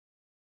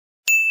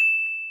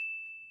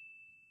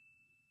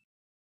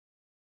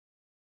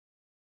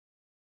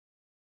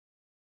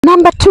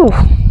Number 2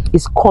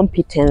 is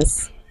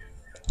competence.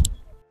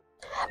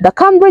 The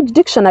Cambridge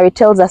Dictionary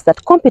tells us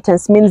that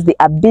competence means the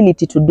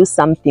ability to do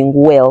something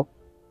well.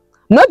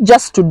 Not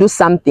just to do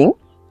something,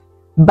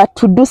 but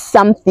to do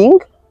something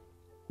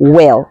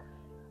well.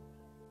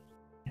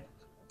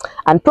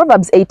 And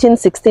Proverbs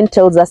 18:16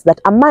 tells us that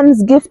a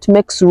man's gift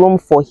makes room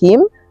for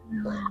him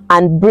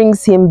and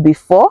brings him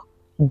before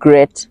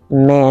great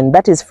men.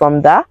 That is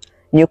from the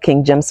New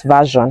King James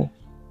Version.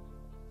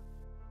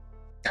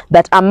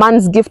 That a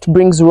man's gift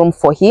brings room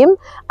for him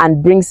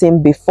and brings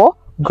him before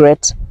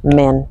great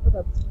men.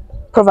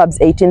 Proverbs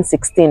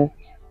 18:16.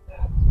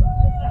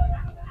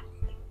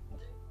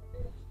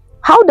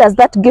 How does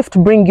that gift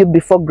bring you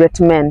before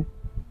great men?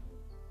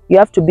 You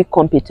have to be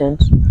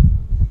competent.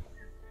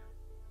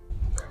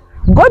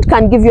 God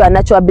can give you a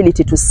natural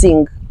ability to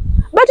sing,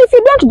 but if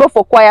you don't go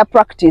for choir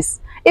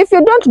practice, if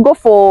you don't go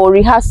for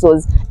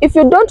rehearsals, if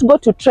you don't go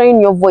to train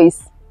your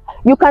voice,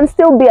 you can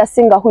still be a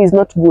singer who is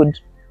not good.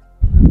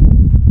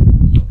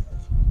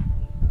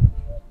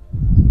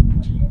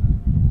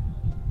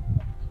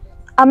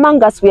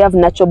 Among us, we have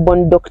natural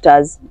born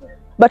doctors,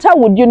 but how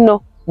would you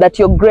know that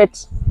you're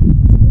great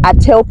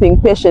at helping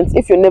patients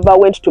if you never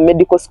went to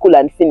medical school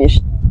and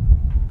finished?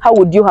 How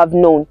would you have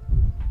known?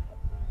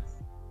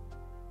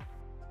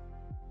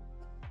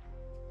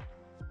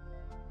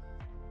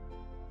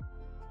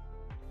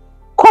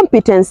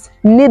 Competence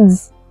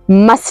needs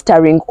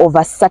mastering of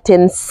a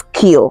certain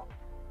skill.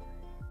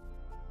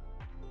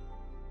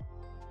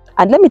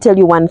 And let me tell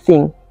you one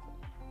thing.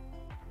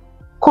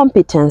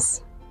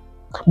 Competence,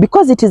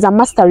 because it is a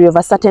mastery of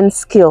a certain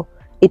skill,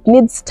 it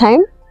needs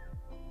time,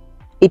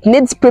 it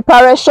needs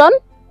preparation,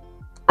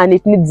 and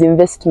it needs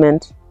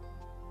investment.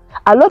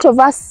 A lot of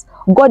us,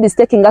 God is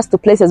taking us to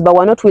places, but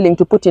we're not willing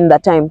to put in the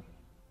time.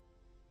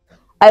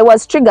 I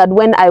was triggered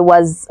when I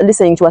was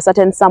listening to a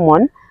certain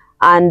sermon,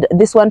 and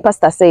this one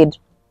pastor said,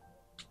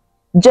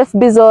 Jeff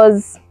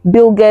Bezos,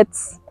 Bill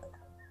Gates,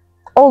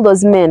 all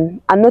those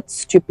men are not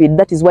stupid.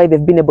 That is why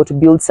they've been able to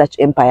build such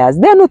empires.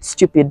 They are not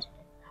stupid.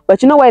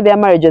 But you know why their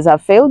marriages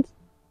have failed?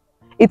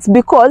 It's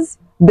because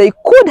they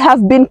could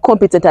have been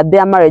competent at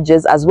their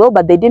marriages as well,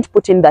 but they didn't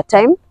put in the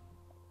time,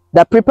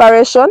 the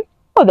preparation,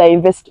 or the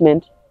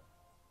investment.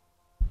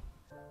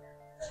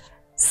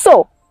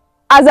 So,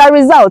 as a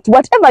result,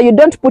 whatever you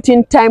don't put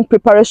in time,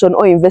 preparation,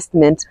 or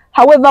investment,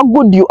 however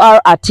good you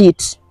are at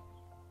it,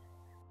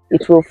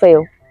 it will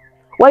fail.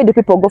 Why do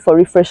people go for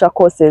refresher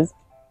courses?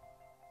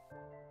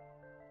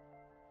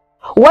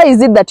 Why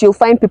is it that you'll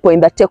find people in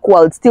the tech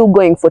world still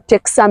going for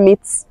tech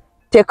summits,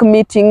 tech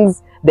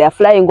meetings? They are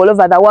flying all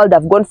over the world,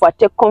 have gone for a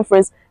tech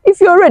conference.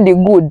 If you're already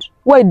good,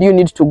 why do you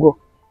need to go?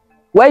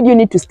 Why do you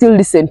need to still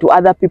listen to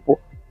other people?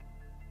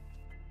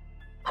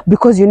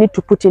 Because you need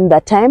to put in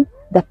the time,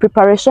 the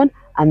preparation,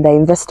 and the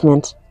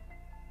investment.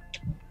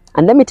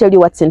 And let me tell you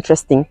what's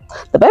interesting.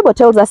 The Bible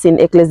tells us in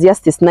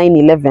Ecclesiastes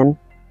 9:11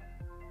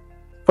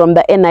 from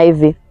the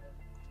NIV,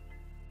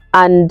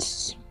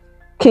 and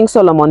King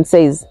Solomon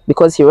says,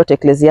 because he wrote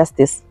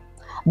Ecclesiastes,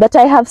 that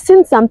I have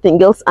seen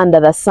something else under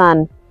the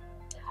sun.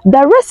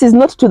 The race is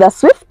not to the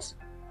swift,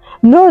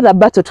 nor the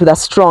battle to the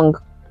strong,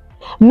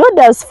 nor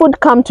does food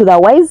come to the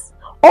wise,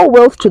 or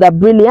wealth to the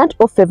brilliant,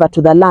 or favor to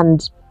the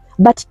land,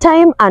 but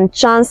time and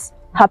chance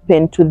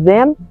happen to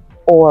them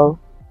all.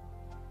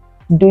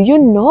 Do you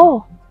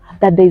know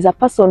that there is a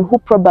person who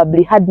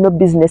probably had no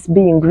business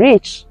being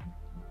rich?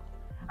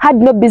 Had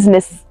no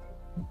business.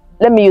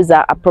 Let me use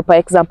a proper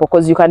example,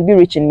 because you can be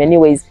rich in many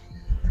ways.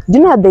 Do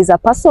you know that there is a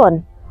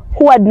person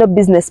who had no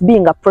business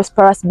being a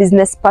prosperous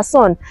business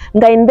person?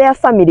 Nga in their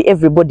family,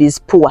 everybody is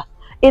poor.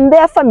 In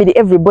their family,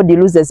 everybody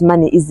loses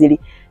money easily.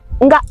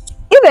 Nga,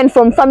 even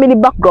from family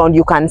background,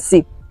 you can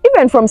see.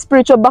 Even from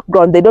spiritual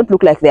background, they don't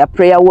look like they are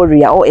prayer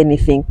warrior or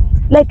anything.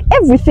 Like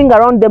everything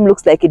around them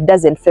looks like it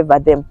doesn't favor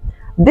them.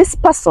 This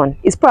person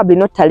is probably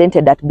not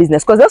talented at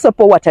business, because those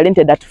people were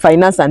talented at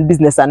finance and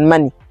business and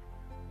money.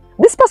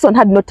 This person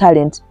had no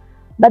talent,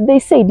 but they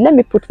said, let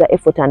me put the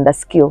effort and the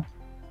skill.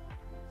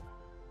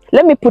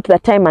 Let me put the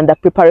time and the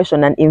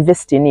preparation and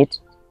invest in it.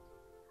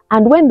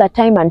 And when the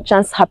time and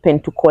chance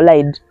happen to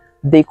collide,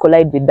 they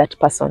collide with that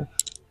person.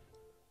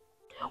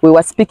 We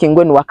were speaking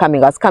when we were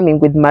coming. I was coming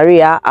with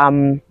Maria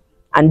and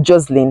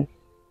Jocelyn.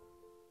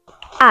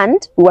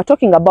 And we were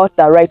talking about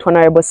the Right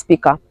Honorable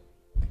Speaker.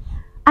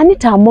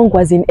 Anita Among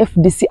was in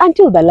FDC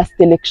until the last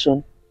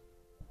election.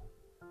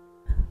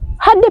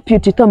 Her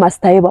deputy Thomas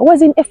Taiba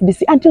was in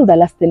FDC until the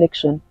last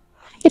election.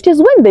 It is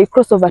when they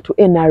cross over to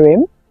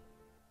NRM,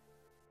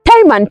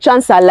 time and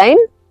chance align,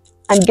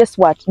 and guess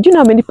what? Do you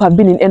know how many people have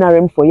been in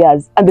NRM for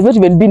years and they've not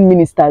even been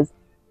ministers?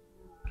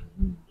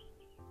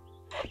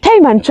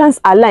 Time and chance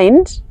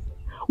aligned,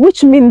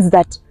 which means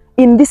that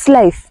in this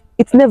life,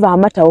 it's never a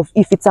matter of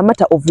if, it's a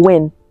matter of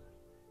when.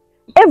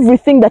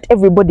 Everything that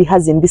everybody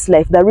has in this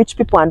life, the rich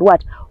people and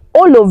what,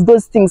 all of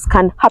those things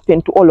can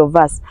happen to all of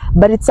us.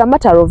 But it's a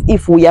matter of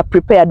if we are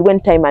prepared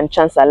when time and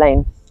chance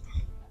align.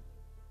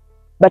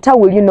 But how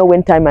will you know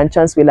when time and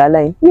chance will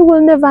align? You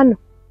will never know.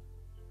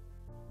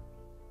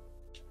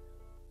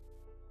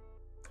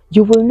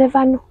 You will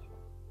never know.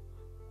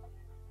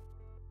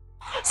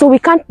 So we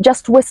can't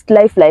just waste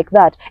life like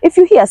that. If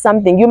you hear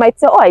something, you might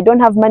say, oh, I don't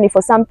have money for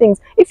some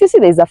things. If you see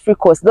there's a free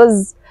course,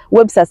 those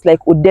websites like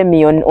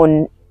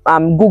Udemy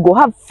on Google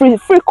have free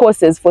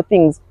courses for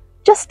things.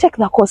 Just take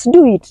the course,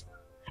 do it.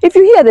 If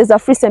you hear there's a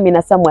free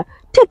seminar somewhere,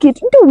 take it,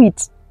 do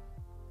it.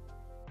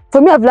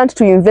 For me, I've learned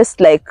to invest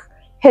like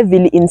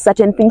heavily in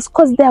certain things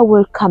because there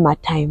will come a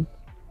time.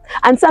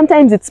 And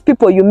sometimes it's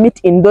people you meet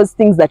in those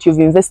things that you've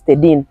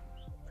invested in.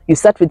 You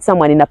sat with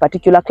someone in a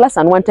particular class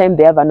and one time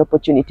they have an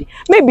opportunity.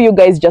 Maybe you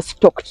guys just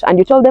talked and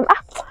you told them,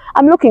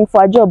 I'm looking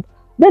for a job.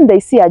 Then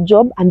they see a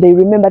job and they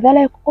remember. They're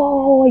like,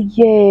 oh,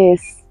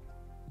 yes,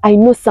 I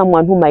know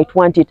someone who might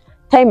want it.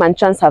 Time and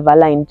chance have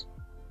aligned.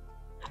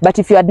 But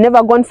if you had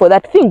never gone for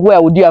that thing,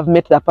 where would you have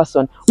met that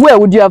person? Where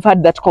would you have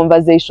had that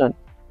conversation?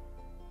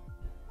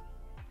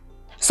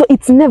 So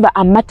it's never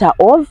a matter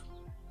of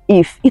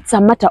if, it's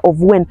a matter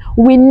of when.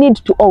 We need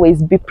to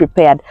always be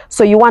prepared.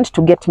 So you want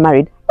to get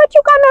married, but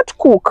you cannot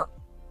cook.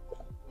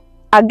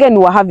 Again, we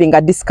were having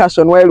a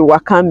discussion while we were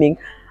coming,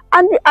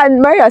 and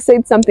Maria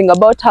said something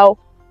about how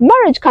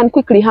marriage can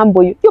quickly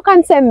humble you. You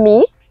can say,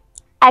 me,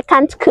 I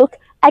can't cook,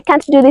 I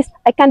can't do this,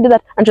 I can't do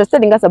that. And she was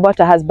telling us about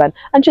her husband.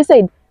 And she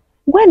said,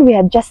 when we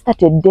had just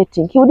started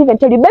dating, he would even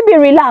tell you, baby,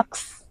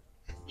 relax.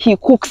 He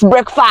cooks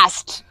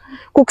breakfast,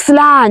 cooks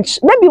lunch.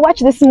 Maybe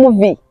watch this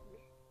movie.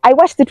 I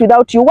watched it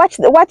without you. Watch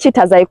it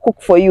as I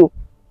cook for you.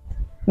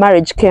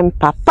 Marriage came,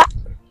 papa.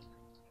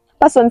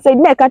 Person said,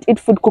 me, I can't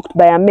eat food cooked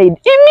by a maid.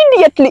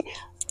 Immediately,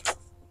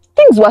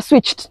 things were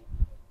switched.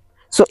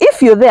 So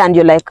if you're there and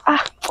you're like,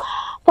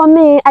 for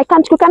me, I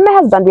can't cook, and my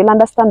husband will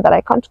understand that I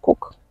can't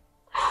cook.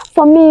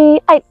 For me,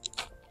 I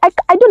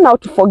don't know how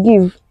to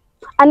forgive.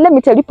 And let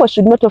me tell you, people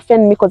should not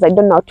offend me because I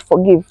don't know how to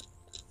forgive.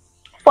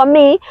 For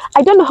me,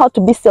 I don't know how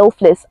to be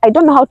selfless. I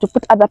don't know how to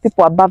put other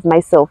people above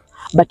myself.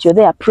 But you're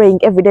there praying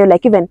every day,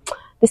 like even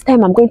this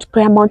time I'm going to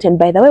Prayer Mountain.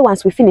 By the way,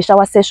 once we finish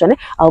our session,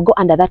 I'll go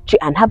under that tree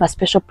and have a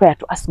special prayer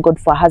to ask God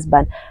for a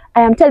husband.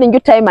 I am telling you,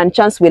 time and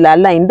chance will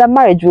align. The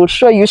marriage will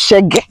show you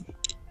shege.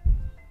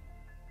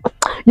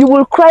 You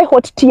will cry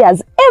hot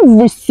tears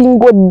every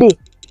single day.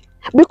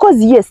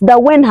 Because yes, the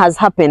when has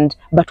happened,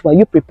 but were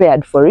you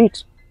prepared for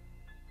it?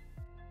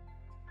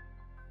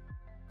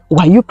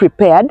 Were you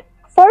prepared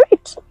for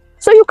it?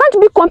 So you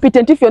can't be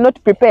competent if you're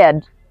not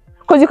prepared.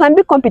 Because you can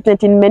be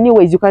competent in many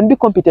ways. You can be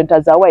competent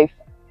as a wife.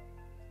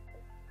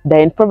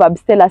 Then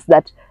Proverbs tell us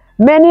that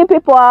many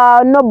people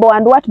are noble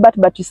and what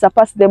but you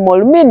surpass them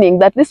all. Meaning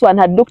that this one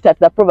had looked at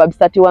the Proverbs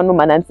 31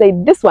 woman and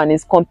said, this one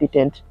is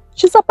competent.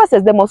 She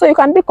surpasses them all. So you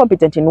can be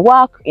competent in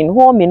work, in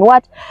home, in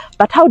what.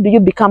 But how do you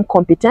become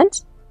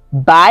competent?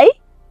 By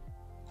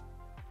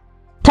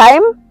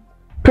time,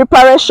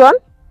 preparation,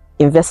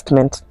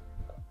 investment.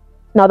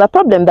 Now, the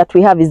problem that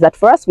we have is that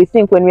for us, we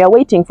think when we are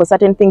waiting for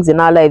certain things in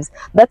our lives,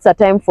 that's a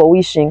time for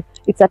wishing.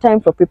 It's a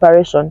time for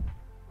preparation.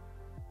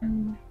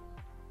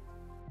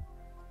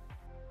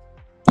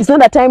 It's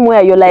not a time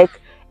where you're like,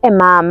 hey,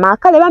 mama,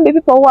 can there be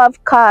people who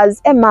have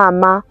cars? Hey,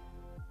 mama.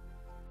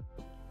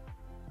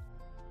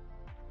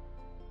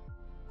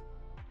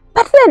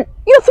 But then,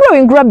 you're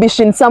throwing rubbish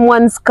in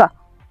someone's car.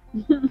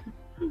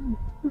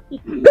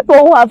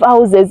 People who have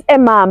houses, hey,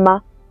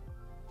 mama.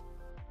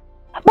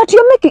 But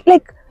you're making,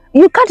 like,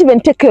 you can't even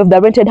take care of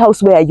the rented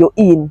house where you're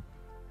in.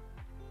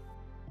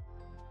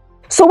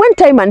 So when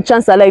time and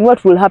chance align,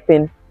 what will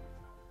happen?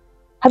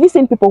 Have you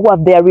seen people who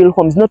have their real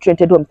homes, not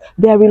rented homes?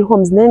 Their real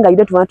homes, nenga, you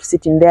don't want to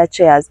sit in their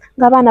chairs.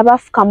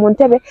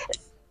 The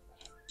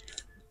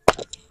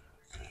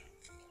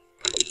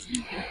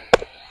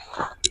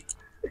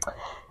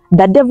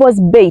devil's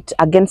bait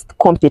against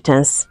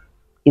competence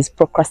is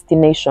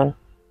procrastination.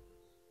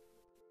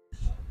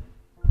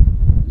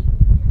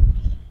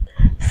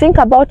 Think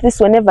about this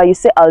whenever you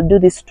say, I'll do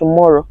this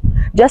tomorrow.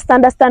 Just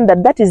understand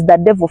that that is the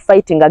devil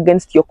fighting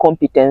against your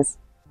competence.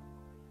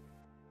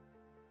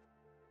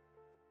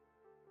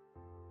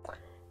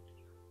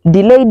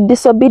 Delayed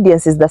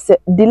obedience is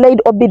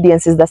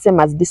the same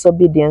as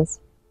disobedience.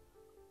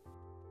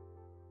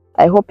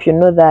 I hope you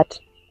know that.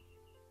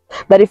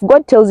 That if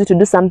God tells you to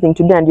do something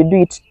today and you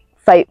do it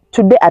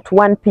today at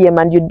 1 p.m.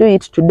 and you do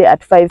it today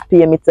at 5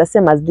 p.m., it's the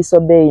same as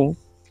disobeying.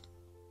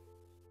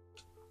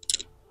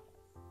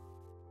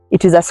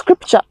 It is a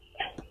scripture.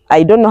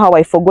 I don't know how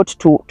I forgot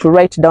to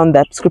write down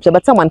that scripture,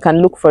 but someone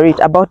can look for it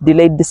about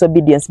delayed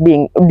obedience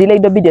being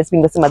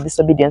the same as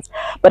disobedience.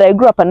 But I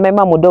grew up and my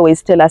mom would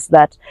always tell us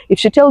that if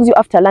she tells you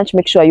after lunch,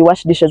 make sure you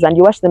wash dishes and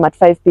you wash them at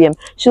 5 p.m.,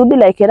 she'll be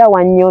like, Era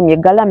wanyomi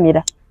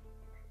galamira.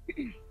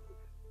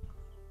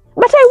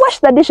 But I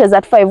washed the dishes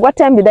at 5. What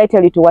time did I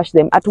tell you to wash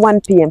them? At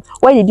 1 p.m.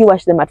 Why did you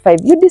wash them at 5?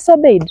 You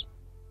disobeyed.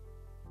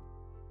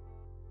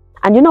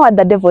 And you know what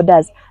the devil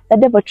does? The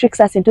devil tricks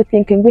us into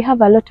thinking we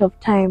have a lot of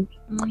time.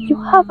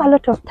 You have a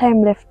lot of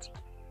time left.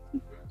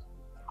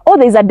 Oh,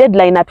 there's a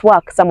deadline at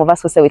work. Some of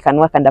us will say we can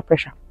work under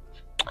pressure.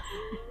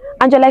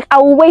 And you're like, I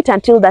will wait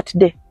until that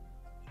day.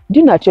 Do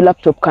you know that your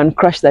laptop can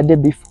crash the day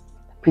before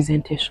the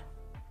presentation?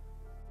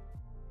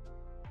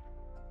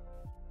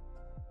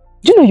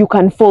 Do you know you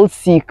can fall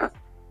sick? Do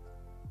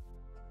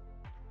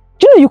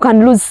you know you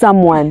can lose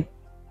someone?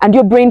 and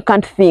your brain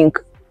can't think.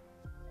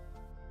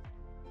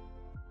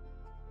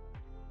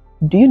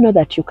 Do you know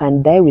that you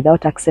can die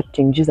without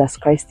accepting Jesus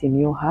Christ in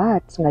your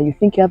heart? Now you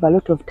think you have a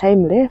lot of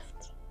time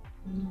left.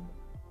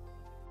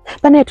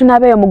 Bane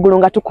tunabeyo mugulu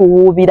nga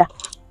tukuwubira.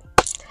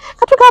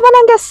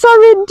 Katukabanange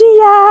sorry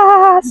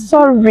dear,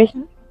 sorry.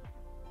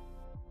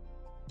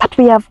 But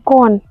we have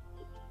gone.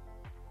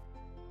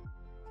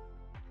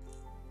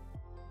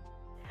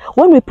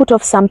 When we put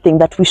off something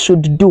that we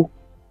should do,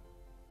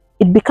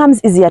 it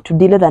becomes easier to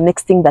delay the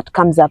next thing that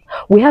comes up.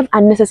 We have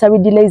unnecessary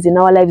delays in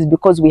our lives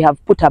because we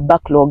have put a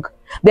backlog.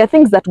 There are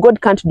things that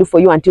God can't do for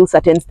you until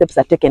certain steps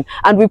are taken.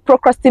 And we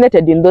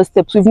procrastinated in those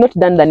steps. We've not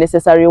done the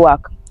necessary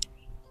work.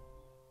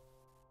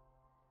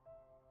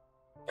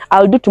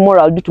 I'll do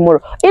tomorrow, I'll do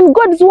tomorrow. In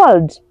God's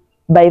world,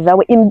 by the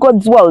way, in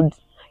God's world,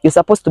 you're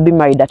supposed to be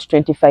married at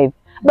 25.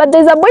 But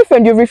there's a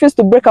boyfriend you refuse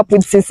to break up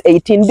with since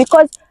 18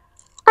 because,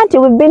 auntie,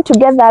 we've been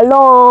together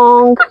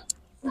long.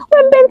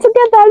 We've been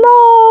together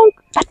long.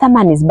 But the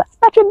man is bad.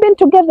 But we've been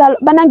together.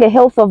 Banange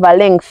health over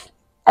length.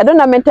 I don't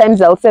know how many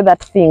times I'll say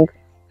that thing.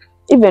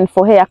 Even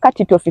for hair, cut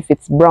it off if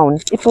it's brown.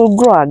 It will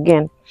grow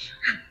again.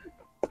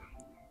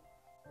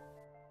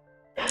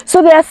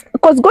 So there's,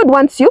 because God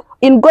wants you,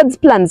 in God's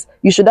plans,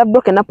 you should have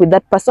broken up with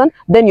that person.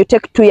 Then you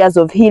take 2 years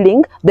of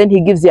healing. Then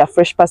he gives you a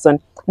fresh person.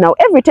 Now,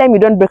 every time you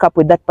don't break up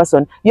with that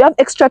person, you have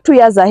extra 2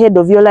 years ahead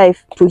of your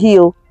life to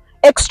heal.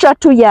 Extra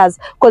 2 years.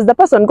 Because the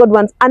person God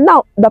wants. And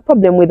now, the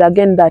problem with,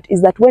 again, that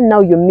is that when now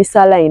you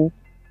misalign,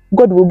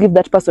 God will give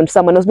that person to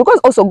someone else. Because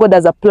also God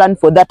has a plan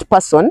for that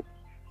person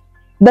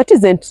that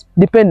isn't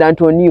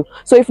dependent on you.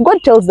 So if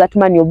God tells that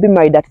man you'll be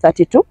married at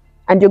 32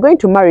 and you're going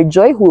to marry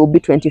Joy who will be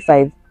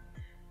 25,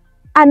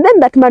 and then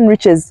that man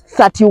reaches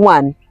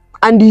 31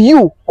 and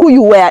you, who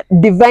you were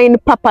divine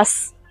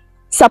purpose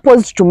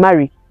supposed to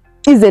marry,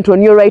 isn't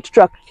on your right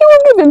track, he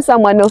will give him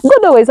someone else.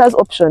 God always has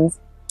options.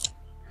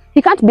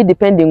 He can't be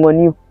depending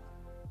on you.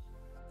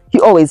 He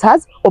always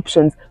has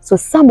options. So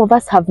some of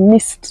us have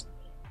missed.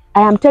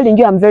 I am telling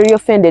you, I'm very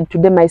offended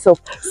today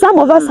myself. Some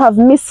of us have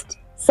missed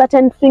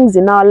certain things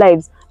in our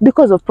lives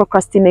because of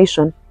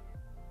procrastination.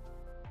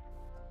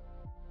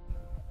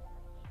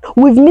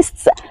 You've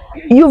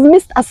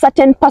missed a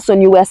certain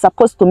person you were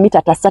supposed to meet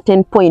at a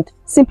certain point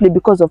simply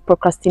because of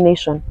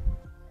procrastination.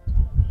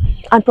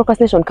 And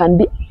procrastination can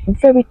be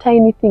very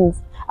tiny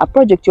things. A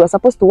project you were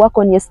supposed to work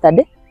on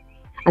yesterday,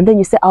 and then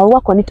you say, I'll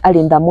work on it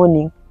early in the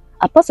morning.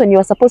 A person you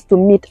were supposed to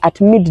meet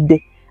at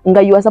midday, and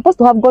you were supposed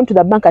to have gone to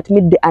the bank at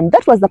midday, and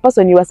that was the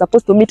person you were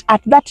supposed to meet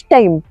at that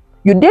time.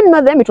 You didn't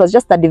know them, it was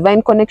just a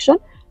divine connection.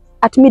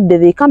 At midday,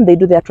 they come, they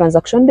do their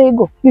transaction, they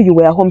go. You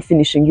were home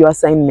finishing your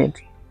assignment.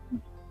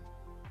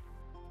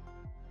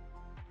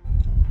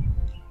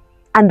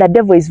 And the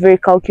devil is very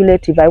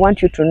calculative, I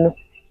want you to know.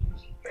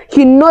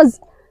 He knows.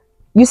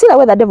 You see the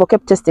way the devil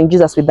kept testing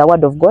Jesus with the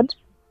word of God?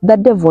 The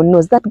devil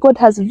knows that God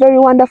has very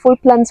wonderful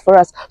plans for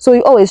us. So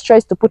he always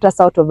tries to put us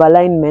out of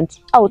alignment.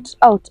 Out.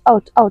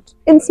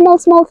 In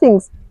small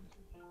things.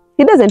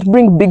 He doesn't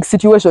bring big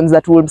situations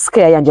that will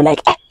scare you and you're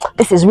like,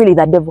 this is really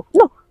the devil.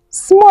 No,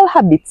 small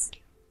habits.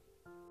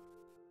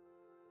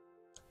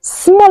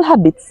 Small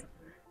habits.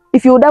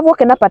 If you would have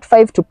woken up at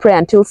 5 to pray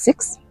until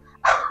 6,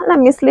 let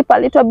me sleep a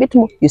little bit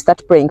more. You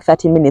start praying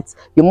 30 minutes.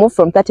 You move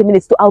from 30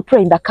 minutes to, I'll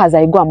pray in the car as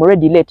I go, I'm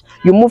already late.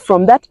 You move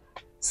from that.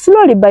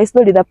 Slowly by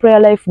slowly, the prayer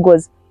life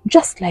goes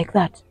just like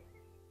that.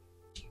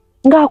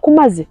 He's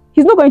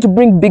not going to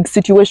bring big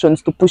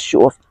situations to push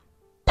you off.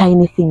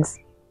 Tiny things.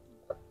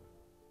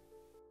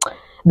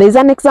 There's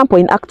an example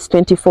in Acts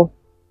 24.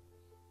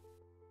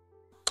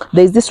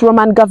 There's this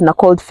Roman governor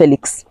called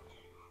Felix,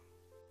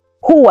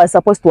 who was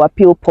supposed to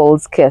appeal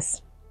Paul's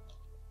case.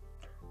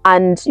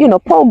 And, you know,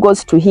 Paul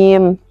goes to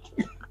him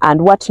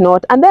and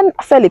whatnot. And then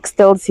Felix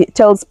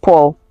tells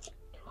Paul,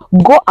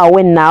 go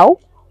away now.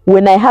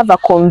 When I have a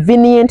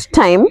convenient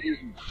time,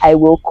 I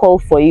will call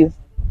for you.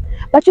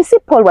 But you see,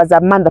 Paul was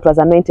a man that was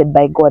anointed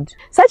by God.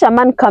 Such a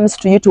man comes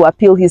to you to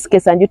appeal his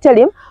case and you tell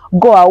him,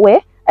 go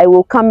away. I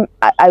will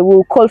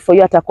call for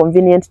you at a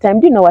convenient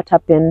time. Do you know what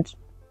happened?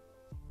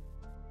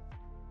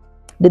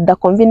 Did the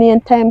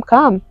convenient time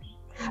come?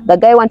 The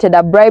guy wanted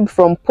a bribe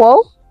from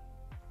Paul,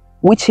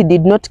 which he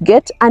did not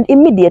get, and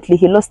immediately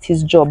he lost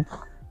his job.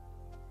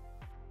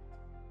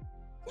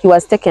 He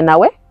was taken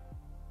away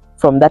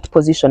from that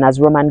position as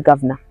Roman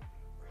governor.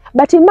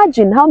 But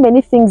imagine how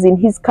many things in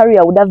his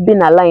career would have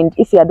been aligned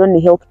if he had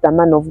only helped the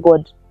man of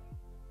God.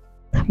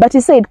 But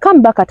he said,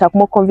 come back at a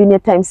more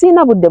convenient time.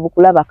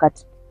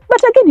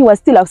 But again, he was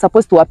still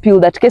supposed to appeal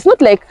that case.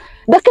 Not like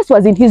the case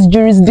was in his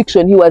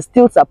jurisdiction. He was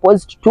still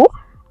supposed to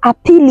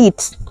appeal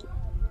it.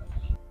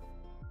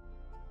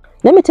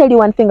 Let me tell you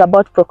one thing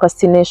about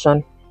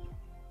procrastination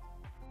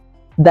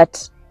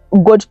that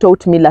God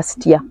taught me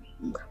last year.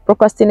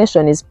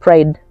 Procrastination is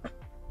pride.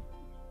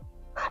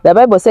 The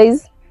Bible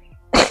says,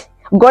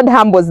 God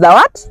humbles the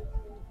what?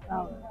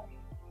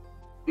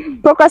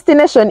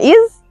 Procrastination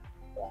is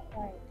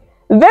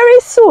very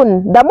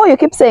soon. The more you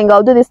keep saying,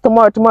 I'll do this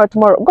tomorrow,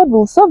 God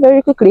will so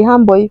very quickly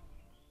humble you.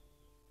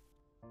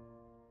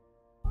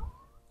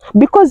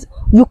 Because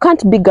you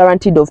can't be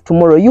guaranteed of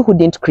tomorrow. You who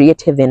didn't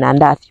create heaven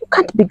and earth, you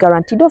can't be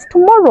guaranteed of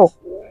tomorrow.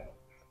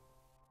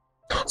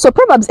 So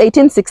Proverbs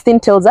 18:16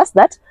 tells us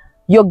that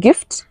your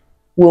gift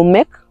will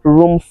make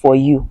room for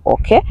you.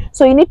 Okay,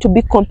 so you need to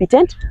be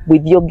competent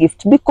with your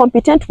gift. Be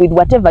competent with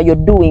whatever you're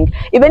doing.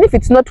 Even if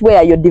it's not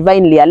where you're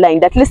divinely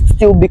aligned, at least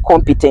still be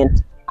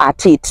competent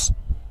at it.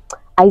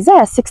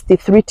 Isaiah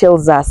 63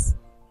 tells us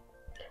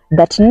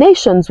that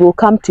nations will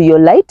come to your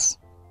light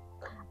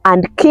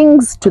and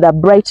kings to the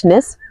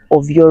brightness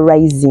of your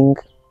rising.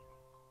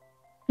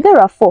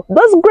 Therefore,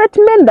 those great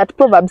men that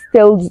Proverbs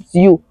tells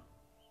you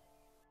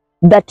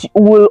that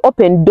will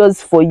open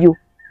doors for you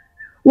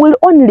will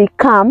only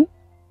come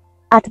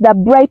at the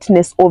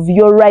brightness of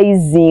your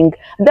rising.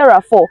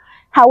 Therefore,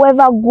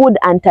 however good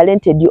and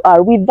talented you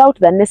are, without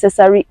the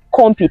necessary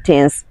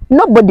competence,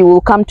 nobody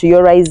will come to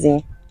your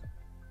rising.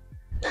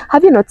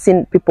 Have you not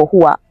seen people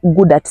who are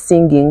good at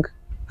singing?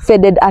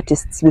 Faded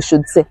artists, we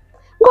should say.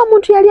 They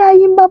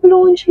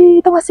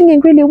were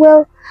singing really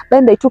well.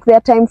 Then they took their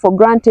time for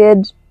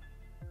granted.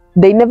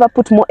 They never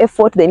put more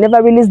effort. They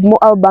never released more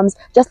albums.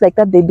 Just like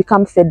that, they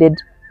become faded.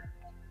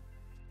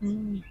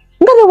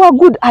 They were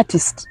good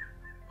artists,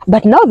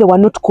 but now they were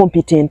not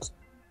competent.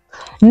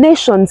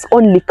 Nations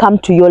only come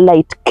to your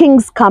light.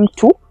 Kings come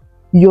to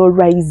your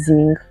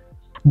rising.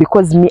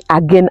 Because me,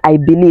 again, I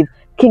believe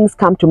kings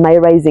come to my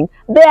rising.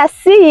 They are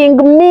seeing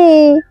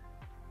me.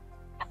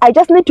 I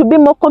just need to be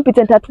more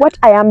competent at what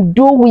I am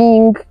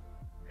doing.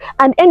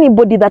 And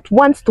anybody that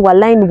wants to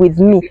align with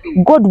me,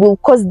 God will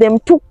cause them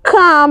to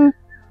come.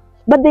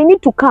 But they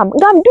need to come.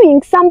 I'm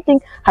doing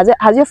something.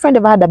 Has your friend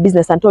ever had a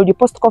business and told you,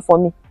 post call for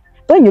me?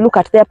 When you look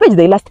at their page,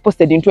 they last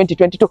posted in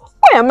 2022.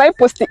 Why am I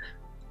posting?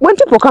 When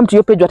people come to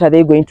your page, what are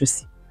they going to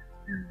see?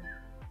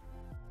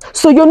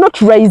 So you're not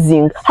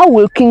rising. How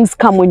will kings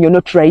come when you're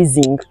not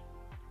rising?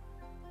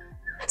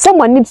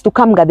 Someone needs to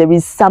come, there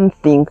is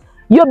something.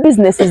 Your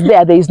business is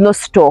there, there is no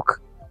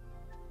stock.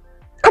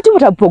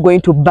 What are people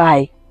going to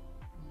buy?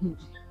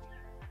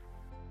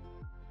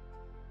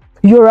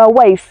 You're a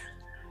wife.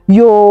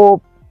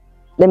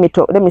 Let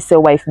me say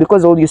wife,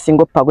 because all you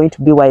single people are going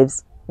to be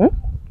wives.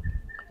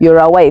 You're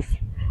a wife,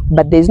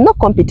 but there's no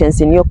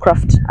competence in your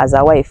craft as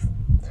a wife.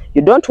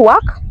 You don't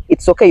work,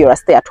 it's okay, you're a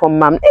stay-at-home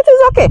mom. It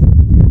is okay.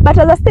 But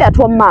as a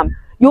stay-at-home mom,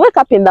 you wake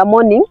up in the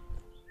morning,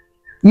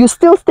 you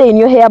still stay in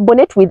your hair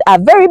bonnet with a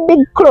very big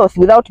cloth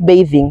without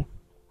bathing.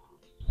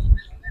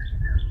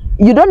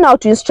 You don't know how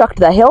to instruct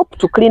the help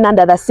to clean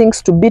under the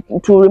sinks, to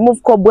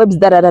remove cobwebs,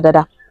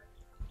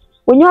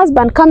 When your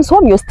husband comes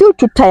home, you're still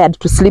too tired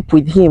to sleep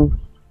with him.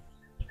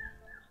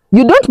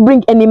 You don't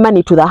bring any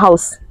money to the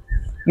house.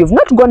 You've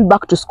not gone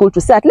back to school to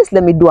say, at least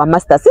let me do a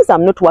master's. Since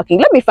I'm not working,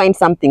 let me find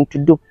something to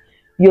do.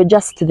 You're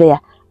just there.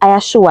 I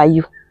assure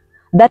you,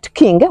 that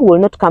king will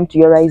not come to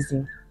your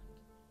rising.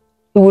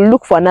 He will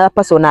look for another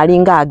person,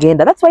 alinga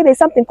agenda. That's why there's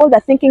something called the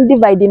thinking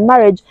divide in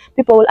marriage.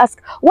 People will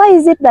ask, why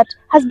is it that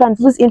husbands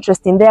lose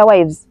interest in their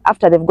wives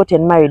after they've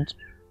gotten married?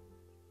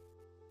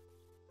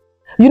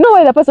 You know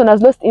why the person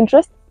has lost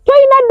interest?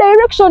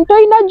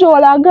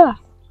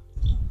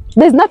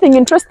 There's nothing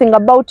interesting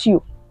about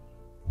you.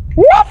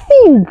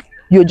 Nothing.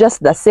 You're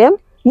just the same.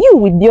 You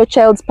with your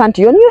child's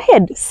panty on your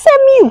head.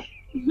 Same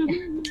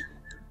you.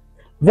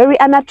 Very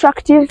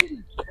unattractive.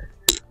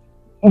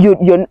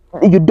 You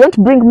don't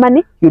bring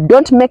money. You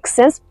don't make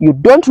sense. You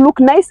don't look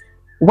nice.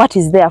 What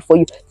is there for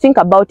you? Think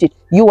about it.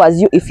 You as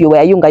you, if you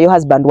were younger, your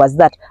husband was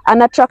that.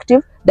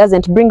 Unattractive,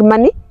 doesn't bring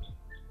money,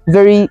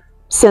 very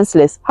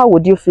senseless. How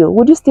would you feel?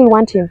 Would you still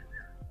want him?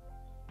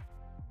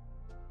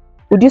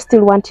 Would you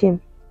still want him?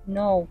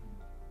 No.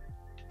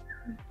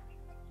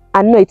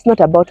 And no, it's not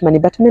about money,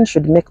 but men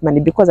should make money,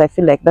 because I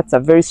feel like that's a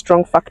very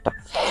strong factor.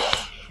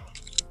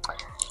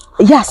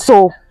 Yeah,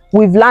 so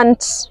we've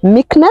learned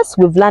meekness,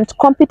 we've learned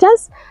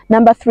competence.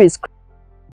 Number 3 is